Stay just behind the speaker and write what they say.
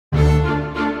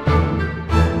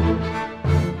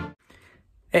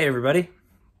Hey everybody,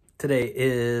 today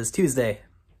is Tuesday.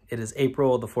 It is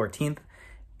April the 14th,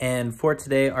 and for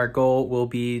today our goal will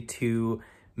be to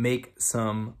make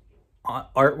some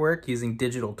artwork using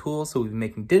digital tools. So we'll be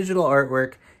making digital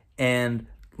artwork and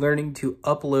learning to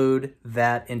upload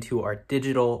that into our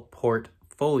digital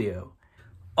portfolio.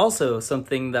 Also,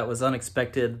 something that was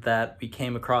unexpected that we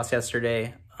came across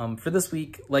yesterday, for this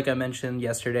week, like I mentioned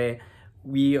yesterday,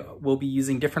 we will be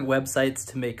using different websites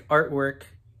to make artwork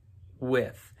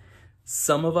with.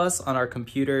 Some of us on our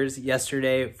computers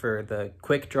yesterday for the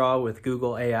quick draw with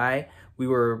Google AI, we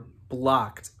were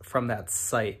blocked from that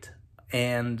site.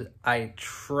 And I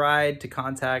tried to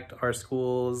contact our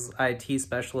school's IT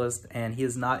specialist and he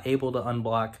is not able to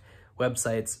unblock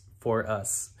websites for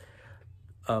us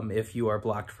if you are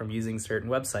blocked from using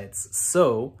certain websites.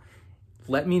 So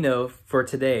let me know for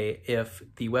today if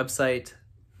the website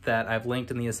that I've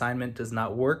linked in the assignment does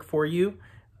not work for you,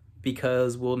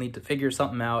 because we'll need to figure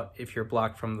something out if you're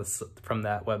blocked from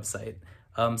that website.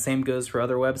 Same goes for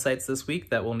other websites this week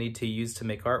that we'll need to use to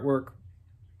make artwork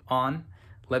on.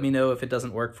 Let me know if it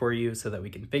doesn't work for you so that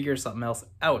we can figure something else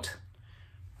out.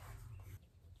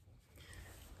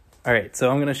 All right, so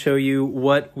I'm gonna show you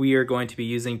what we are going to be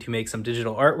using to make some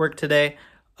digital artwork today.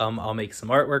 I'll make some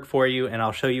artwork for you and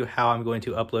I'll show you how I'm going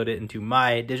to upload it into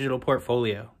my digital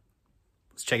portfolio.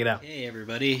 Let's check it out. Hey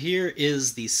everybody, here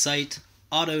is the site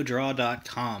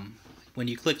autodraw.com. When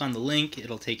you click on the link,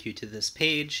 it'll take you to this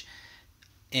page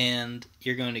and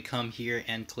you're going to come here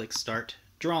and click Start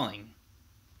Drawing.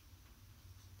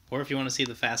 Or if you want to see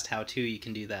the fast how-to, you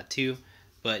can do that too.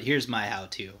 But here's my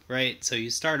how-to, right? So you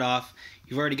start off,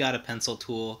 you've already got a pencil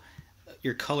tool.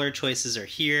 Your color choices are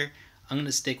here. I'm going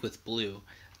to stick with blue.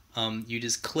 You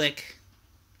just click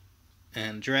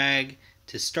and drag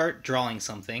to start drawing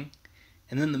something.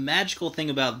 And then the magical thing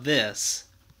about this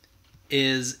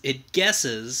is it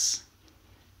guesses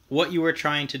what you were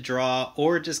trying to draw,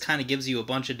 or it just kind of gives you a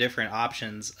bunch of different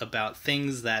options about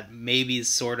things that maybe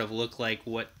sort of look like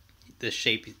what the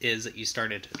shape is that you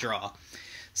started to draw.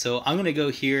 So I'm going to go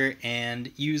here and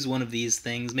use one of these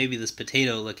things, maybe this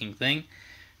potato looking thing.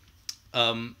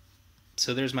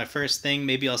 So there's my first thing.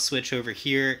 Maybe I'll switch over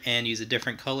here and use a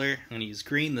different color. I'm going to use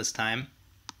green this time.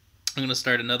 I'm going to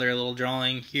start another little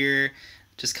drawing here,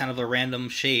 just kind of a random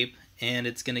shape, and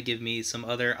it's going to give me some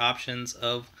other options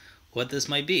of what this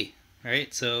might be,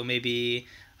 right? So maybe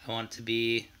I want it to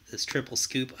be this triple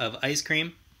scoop of ice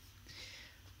cream.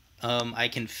 I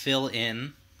can fill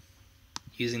in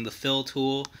using the fill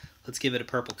tool. Let's give it a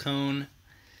purple cone,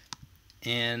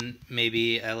 and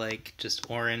maybe I like just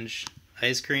orange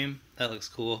ice cream. That looks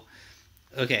cool.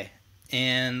 Okay,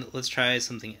 and let's try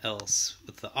something else.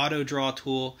 With the auto draw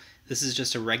tool, this is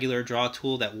just a regular draw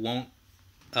tool that won't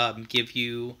give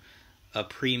you a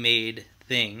pre-made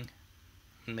thing. I'm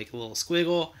gonna make a little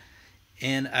squiggle,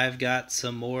 and I've got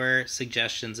some more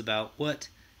suggestions about what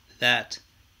that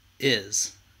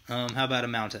is. How about a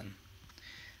mountain?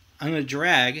 I'm gonna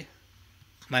drag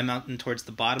my mountain towards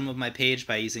the bottom of my page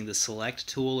by using the select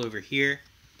tool over here,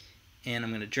 and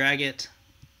I'm gonna drag it.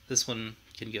 This one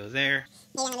can go there.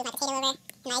 Maybe I'm gonna move my potato over, and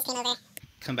my ice cream over.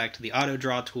 Come back to the auto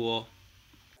draw tool.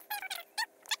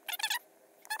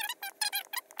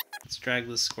 Let's drag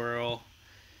the squirrel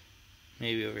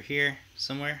maybe over here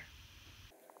somewhere.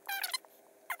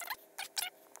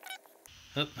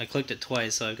 Oh, I clicked it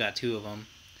twice, so I've got two of them.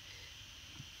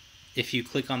 If you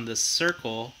click on this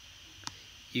circle,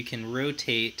 you can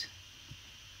rotate.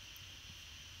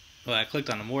 Well, I clicked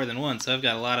on it more than once, so I've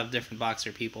got a lot of different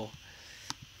boxer people.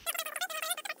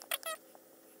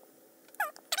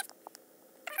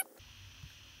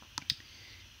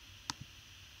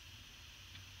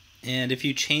 And if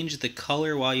you change the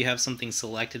color while you have something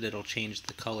selected, it'll change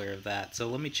the color of that. So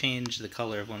let me change the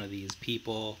color of one of these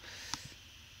people.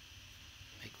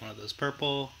 Make one of those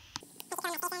purple.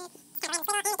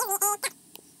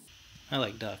 I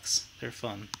like ducks. They're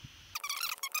fun.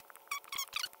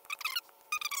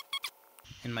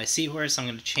 And my seahorse, I'm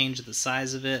going to change the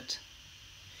size of it.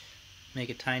 Make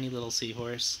a tiny little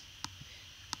seahorse.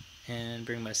 And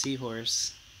bring my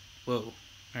seahorse. Whoa.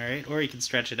 Alright, or you can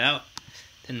stretch it out.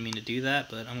 Didn't mean to do that,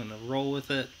 but I'm going to roll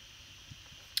with it.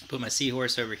 Put my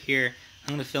seahorse over here.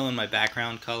 I'm going to fill in my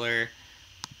background color.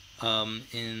 I'm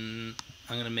going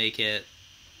to make it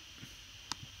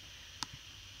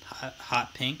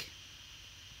hot pink.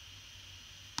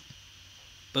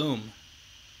 Boom.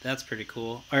 That's pretty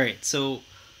cool. Alright, so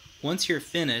once you're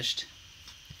finished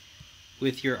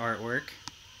with your artwork,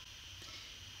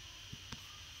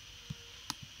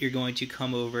 you're going to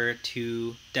come over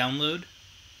to download.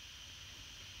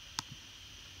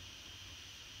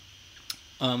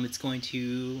 It's going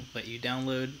to let you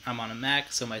download. I'm on a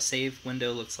Mac, so my save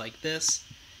window looks like this.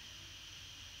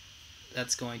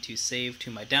 That's going to save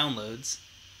to my downloads.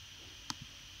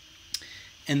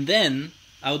 And then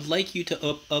I would like you to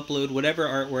upload whatever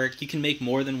artwork. You can make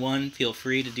more than one. Feel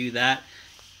free to do that.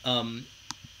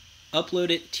 Upload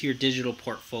it to your digital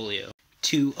portfolio.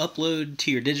 To upload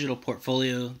to your digital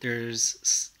portfolio,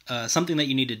 there's something that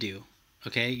you need to do.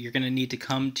 Okay, you're going to need to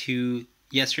come to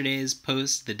yesterday's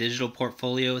post, the digital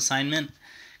portfolio assignment.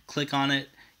 Click on it.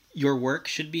 Your work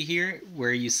should be here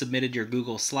where you submitted your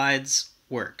Google Slides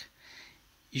work.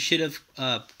 You should have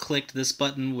clicked this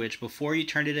button, which before you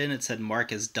turned it in, it said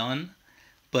mark as done.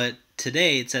 But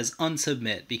today it says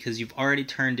unsubmit because you've already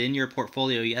turned in your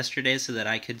portfolio yesterday so that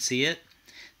I could see it.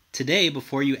 Today,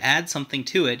 before you add something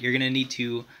to it, you're going to need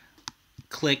to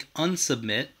click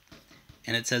unsubmit,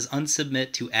 and it says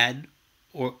unsubmit to add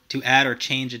or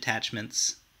change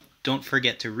attachments. Don't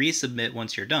forget to resubmit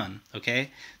once you're done,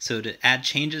 okay? So to add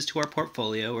changes to our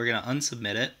portfolio, we're going to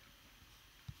unsubmit it.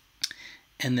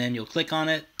 And then you'll click on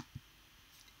it.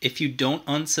 If you don't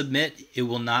unsubmit, it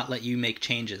will not let you make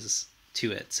changes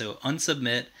to it. So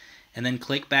unsubmit and then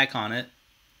click back on it.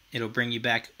 It'll bring you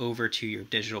back over to your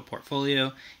digital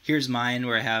portfolio. Here's mine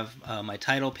where I have my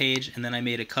title page, and then I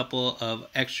made a couple of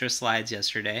extra slides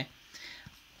yesterday.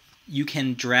 You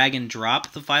can drag and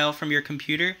drop the file from your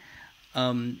computer.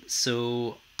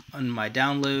 So on my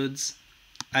downloads,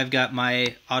 I've got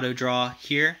my AutoDraw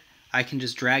here. I can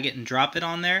just drag it and drop it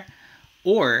on there.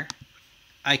 Or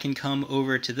I can come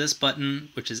over to this button,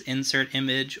 which is Insert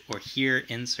Image, or here,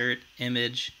 Insert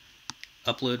Image,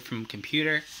 Upload from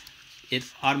Computer. It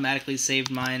automatically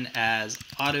saved mine as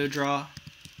AutoDraw.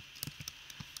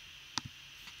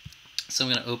 So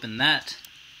I'm going to open that.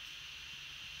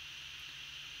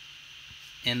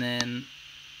 And then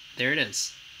there it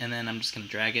is. And then I'm just going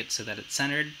to drag it so that it's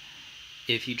centered.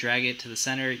 If you drag it to the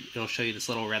center, it'll show you this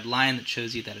little red line that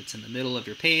shows you that it's in the middle of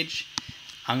your page.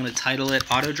 I'm going to title it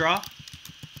AutoDraw.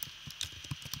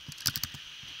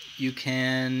 You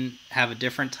can have a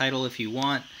different title if you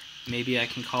want. Maybe I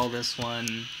can call this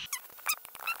one...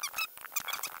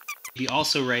 You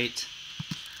also write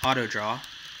AutoDraw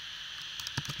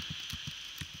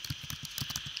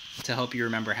to help you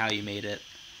remember how you made it.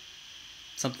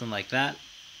 Something like that.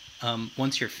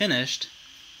 Once you're finished,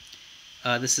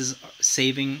 this is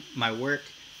saving my work.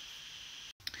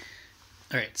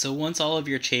 Alright, so once all of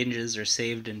your changes are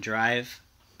saved in Drive,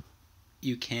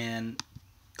 you can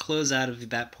close out of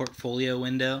that portfolio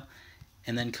window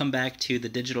and then come back to the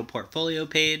digital portfolio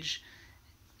page,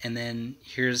 and then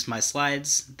here's my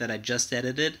slides that I just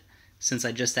edited. Since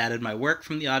I just added my work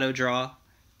from the AutoDraw,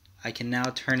 I can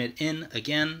now turn it in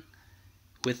again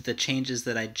with the changes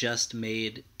that I just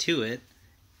made to it,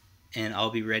 and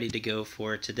I'll be ready to go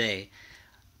for today.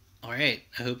 Alright,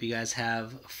 I hope you guys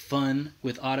have fun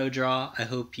with AutoDraw. I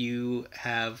hope you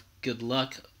have good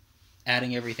luck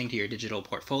adding everything to your digital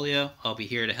portfolio. I'll be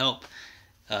here to help.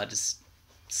 Just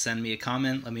send me a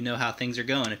comment. Let me know how things are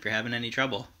going if you're having any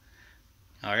trouble.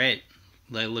 Alright,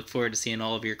 I look forward to seeing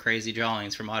all of your crazy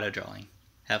drawings from AutoDrawing.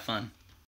 Have fun.